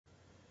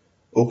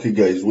Okay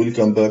guys,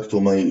 welcome back to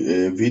my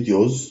free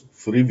videos.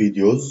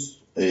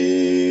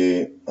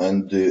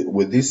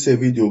 With this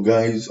video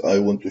guys, I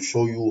want to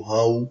show you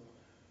how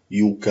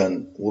you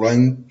can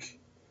rank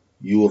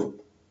your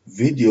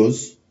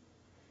videos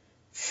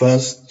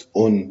fast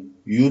on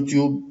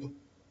YouTube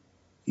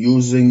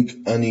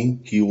using any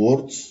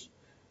keywords.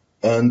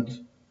 And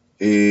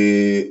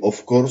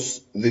of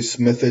course, this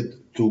method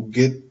to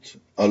get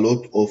a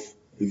lot of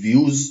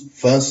views,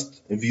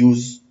 fast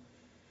views.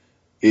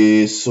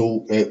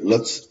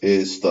 Let's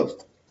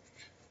start.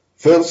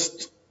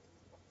 First,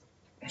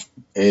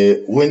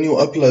 when you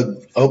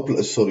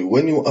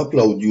when you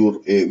upload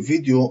your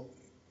video,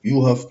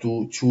 you have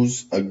to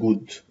choose a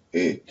good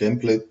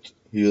template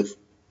here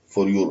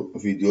for your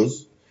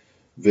videos.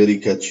 Very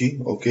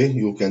catchy, okay?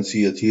 You can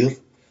see it here.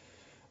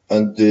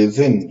 And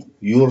then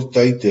your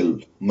title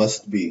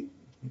must be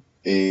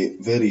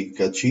very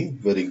catchy,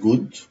 very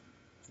good,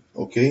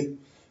 okay?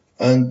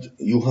 And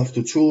you have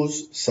to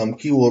choose some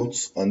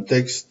keywords and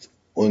text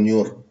on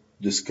your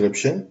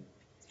description.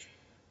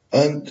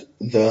 And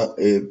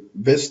the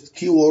best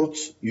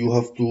keywords you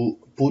have to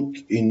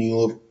put in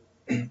your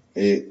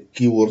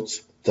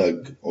keywords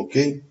tag,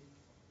 okay?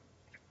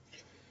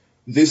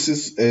 This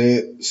is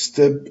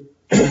step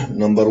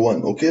number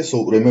one, okay?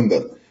 So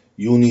remember,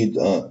 you need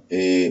a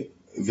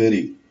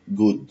very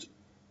good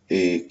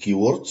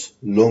keywords,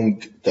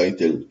 long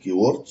title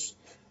keywords,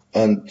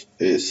 and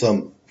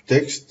some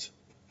text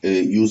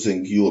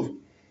using your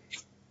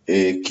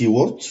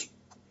keywords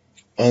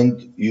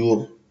and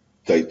your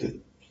title.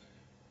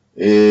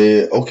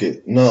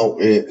 Okay, now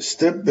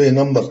step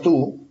number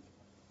two,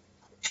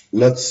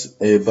 let's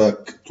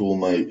back to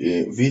my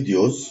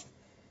videos.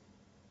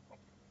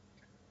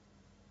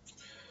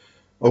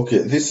 Okay,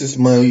 this is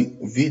my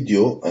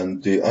video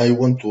and I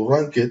want to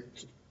rank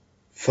it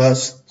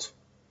fast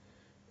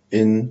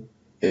in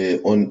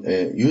on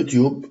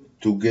YouTube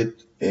to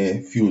get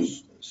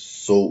views.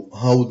 So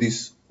how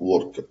this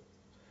work?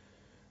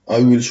 I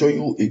will show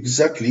you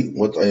exactly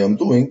what I am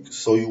doing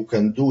so you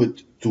can do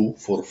it too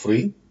for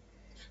free.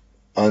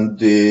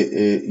 And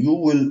you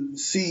will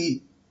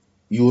see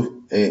your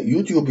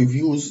YouTube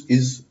views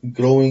is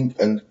growing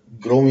and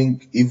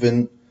growing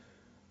even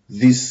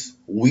this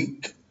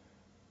week.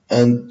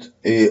 And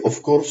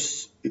of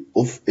course,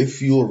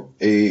 if your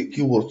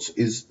keywords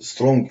is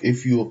strong,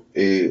 if your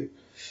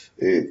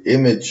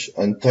image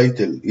and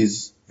title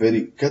is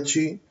very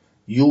catchy,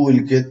 you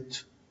will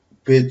get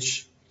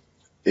page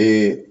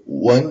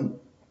one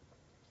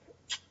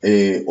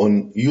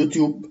on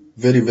YouTube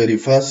very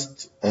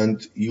fast,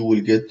 and you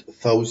will get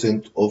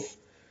thousands of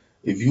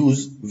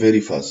views very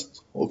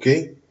fast.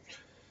 Okay,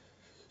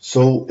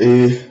 so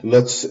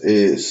let's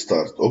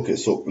start. Okay,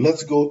 so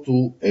let's go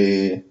to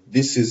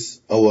this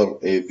is our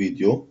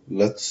video.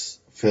 Let's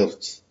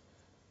first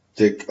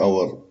take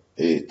our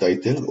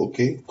title.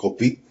 Okay,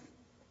 copy,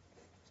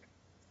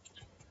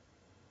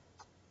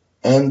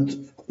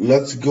 and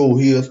let's go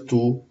here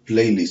to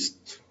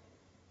playlist.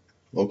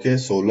 Okay,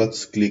 so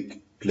let's click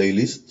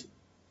playlist,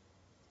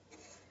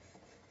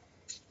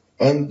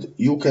 and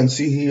you can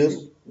see here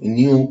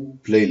new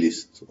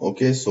playlist.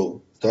 Okay,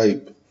 so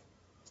type,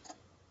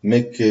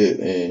 make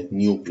a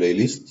new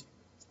playlist,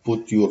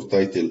 put your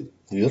title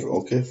here,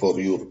 okay, for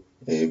your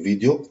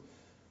video,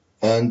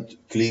 and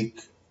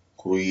click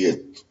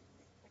create.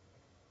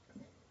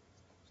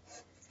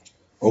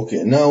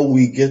 Okay, now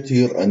we get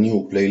here a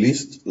new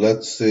playlist.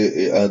 Let's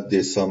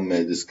add some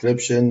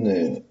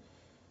description.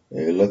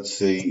 Let's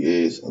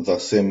say the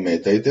same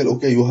title.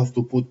 Okay, you have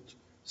to put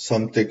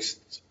some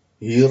text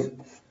here,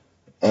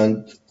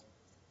 and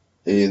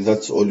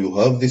that's all you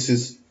have. This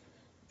is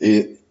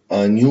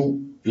a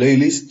new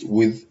playlist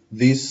with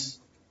this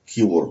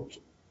keyword.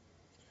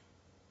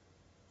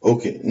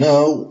 Okay,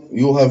 now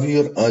you have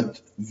here add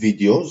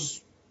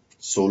videos.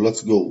 So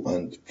let's go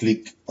and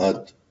click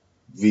add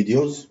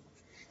videos.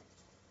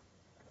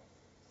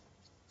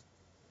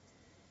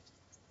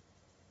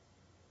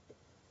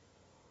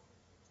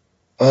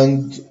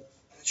 And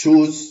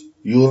choose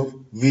your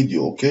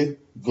video, okay?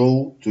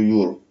 Go to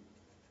your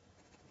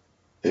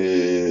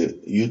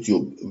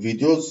YouTube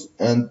videos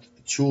and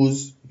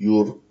choose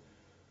your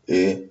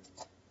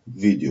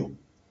video.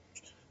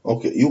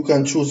 Okay, you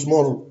can choose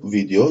more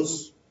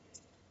videos,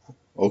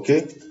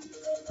 okay?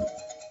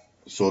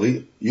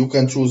 Sorry, you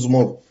can choose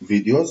more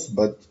videos,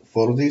 but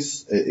for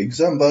this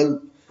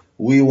example,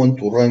 we want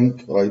to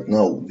rank right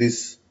now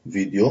this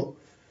video,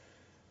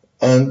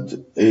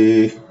 and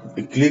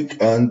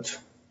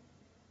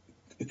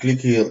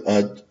click here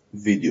add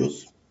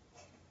videos.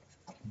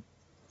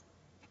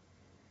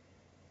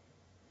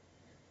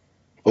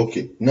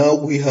 Okay, now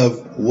we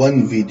have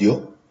one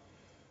video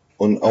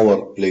on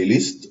our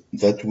playlist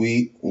that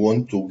we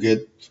want to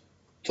get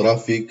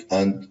traffic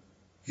and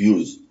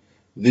views.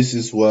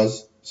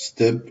 Was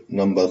step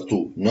number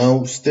 2.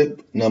 Now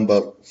step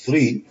number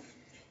 3,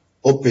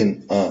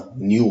 open a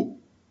new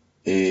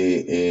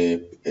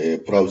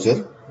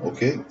browser,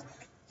 okay,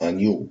 a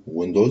new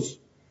Windows,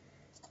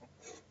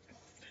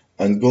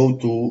 and go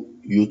to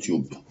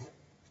YouTube.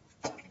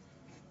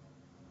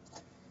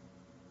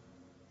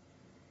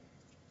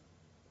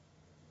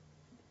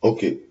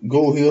 Okay,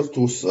 go here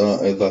to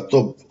the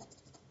top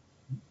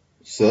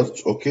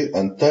search, okay,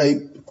 and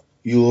type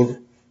your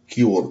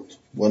keyword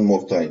one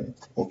more time,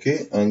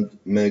 okay, and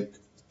make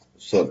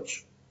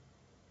search.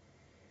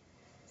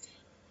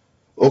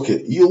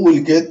 Okay, you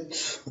will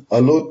get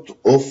a lot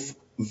of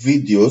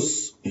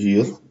videos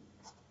here.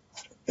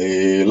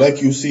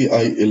 Like you see,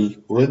 I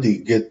already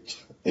get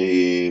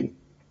a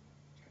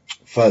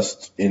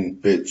fast in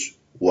page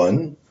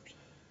 1,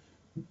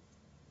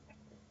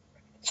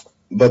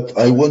 but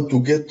I want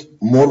to get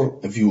more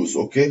views,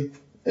 okay?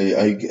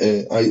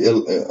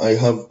 I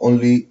have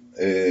only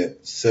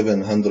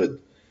 700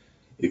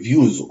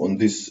 views on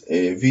this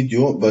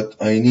video, but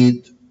I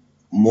need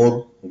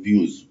more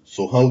views.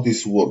 So how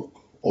this work?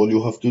 All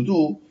you have to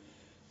do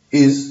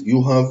is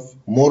you have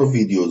more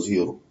videos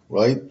here,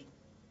 right?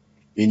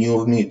 In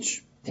your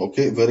niche,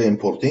 okay? Very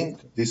important.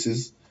 This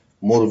is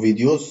more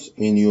videos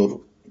in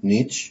your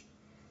niche.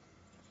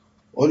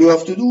 All you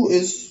have to do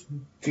is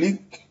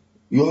click.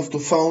 You have to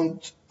find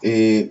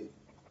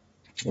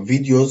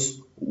videos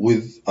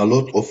with a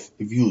lot of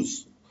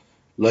views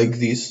like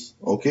this,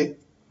 okay?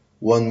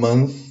 1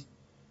 month,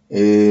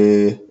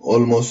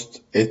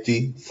 almost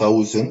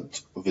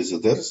 80,000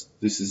 visitors.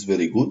 This is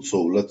very good.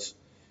 So let's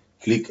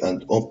click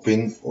and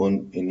open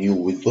on a new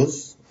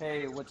Windows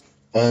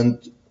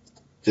and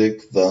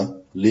take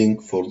the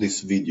link for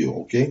this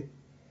video, okay?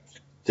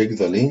 Take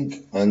the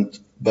link and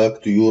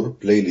back to your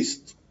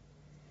playlist.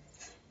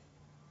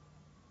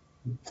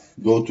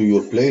 Go to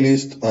your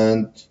playlist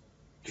and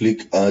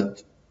click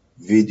add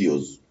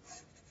videos.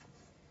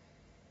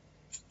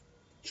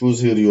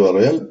 Choose here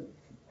URL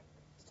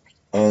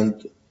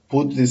and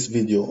put this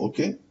video,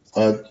 okay?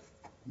 Add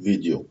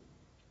video.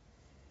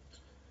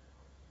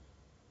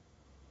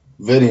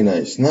 Very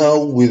nice. Now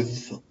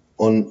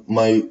on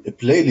my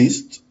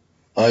playlist,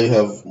 I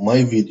have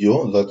my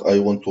video that I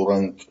want to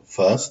rank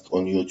fast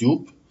on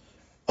YouTube,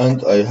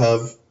 and I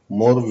have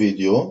more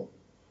video.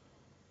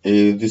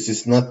 This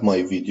is not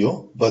my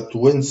video, but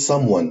when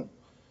someone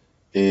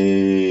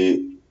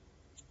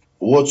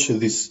watch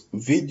this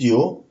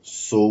video,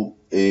 so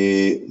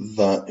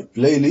the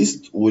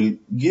playlist will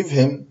give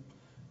him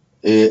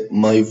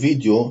my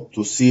video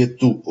to see it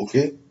too,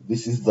 okay?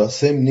 This is the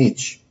same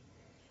niche.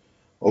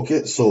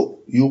 Okay, so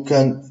you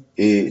can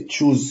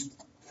choose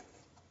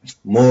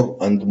more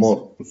and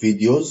more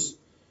videos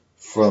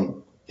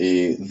from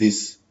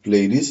this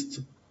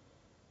playlist.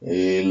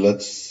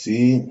 Let's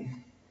see.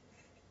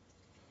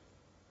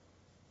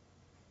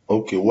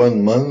 Okay,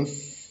 1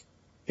 month,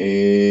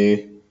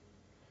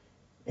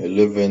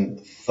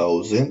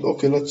 11,000.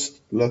 Okay,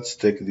 let's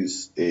take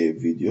this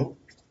video.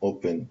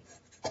 Open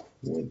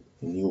with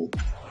new.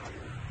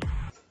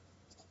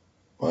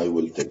 I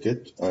will take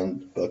it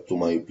and back to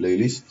my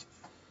playlist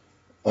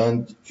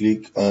and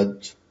click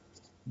add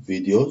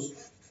videos.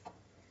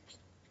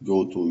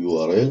 Go to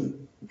URL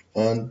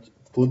and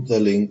put the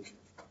link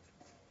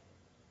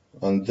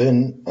and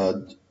then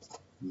add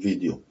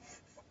video.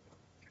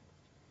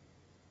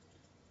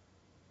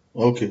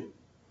 Okay,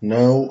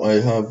 now I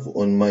have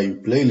on my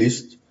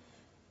playlist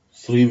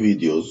 3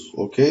 videos,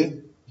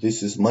 okay?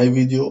 This is my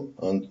video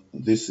and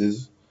this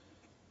is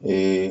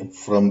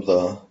from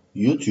the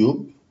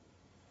YouTube.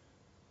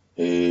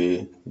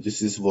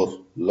 This is for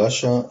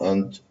Lasha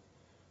and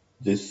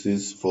this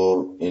is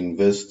for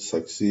Invest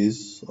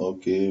Success.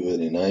 Okay,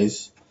 very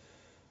nice.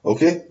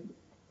 Okay,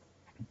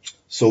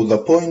 so the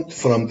point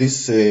from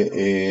this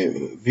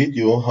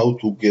video, how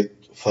to get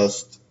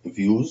fast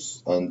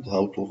views and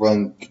how to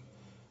rank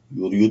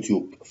your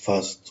YouTube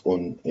fast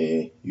on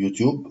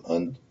YouTube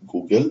and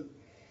Google.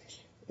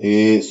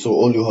 So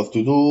all you have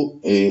to do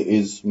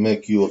is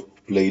make your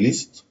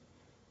playlist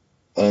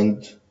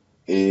and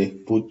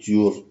put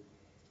your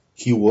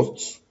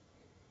keywords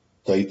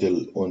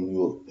title on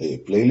your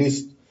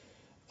playlist,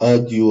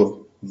 add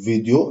your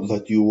video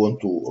that you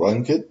want to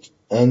rank it,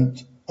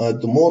 and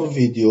add more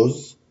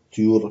videos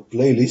to your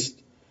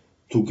playlist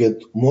to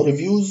get more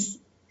views,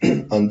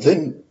 and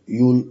then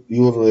your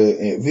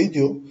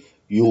video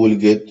you will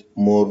get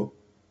more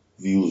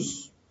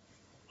views.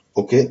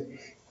 Okay.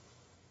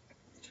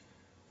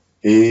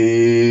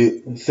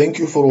 Thank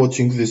you for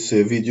watching this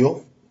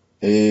video.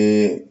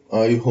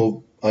 I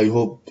hope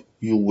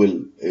you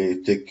will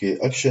take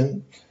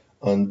action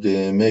and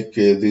make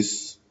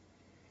these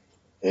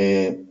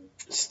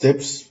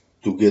steps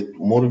to get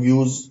more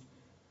views.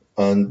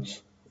 And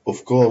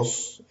of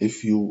course,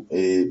 if you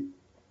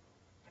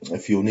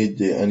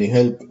need any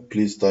help,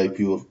 please type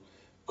your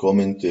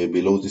comment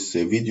below this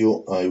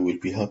video. I will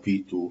be happy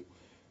to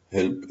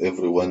help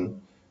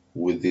everyone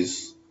with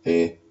these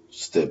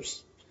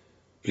steps.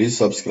 Please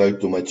subscribe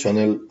to my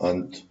channel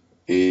and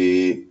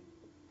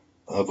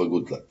have a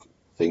good luck.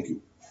 Thank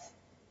you.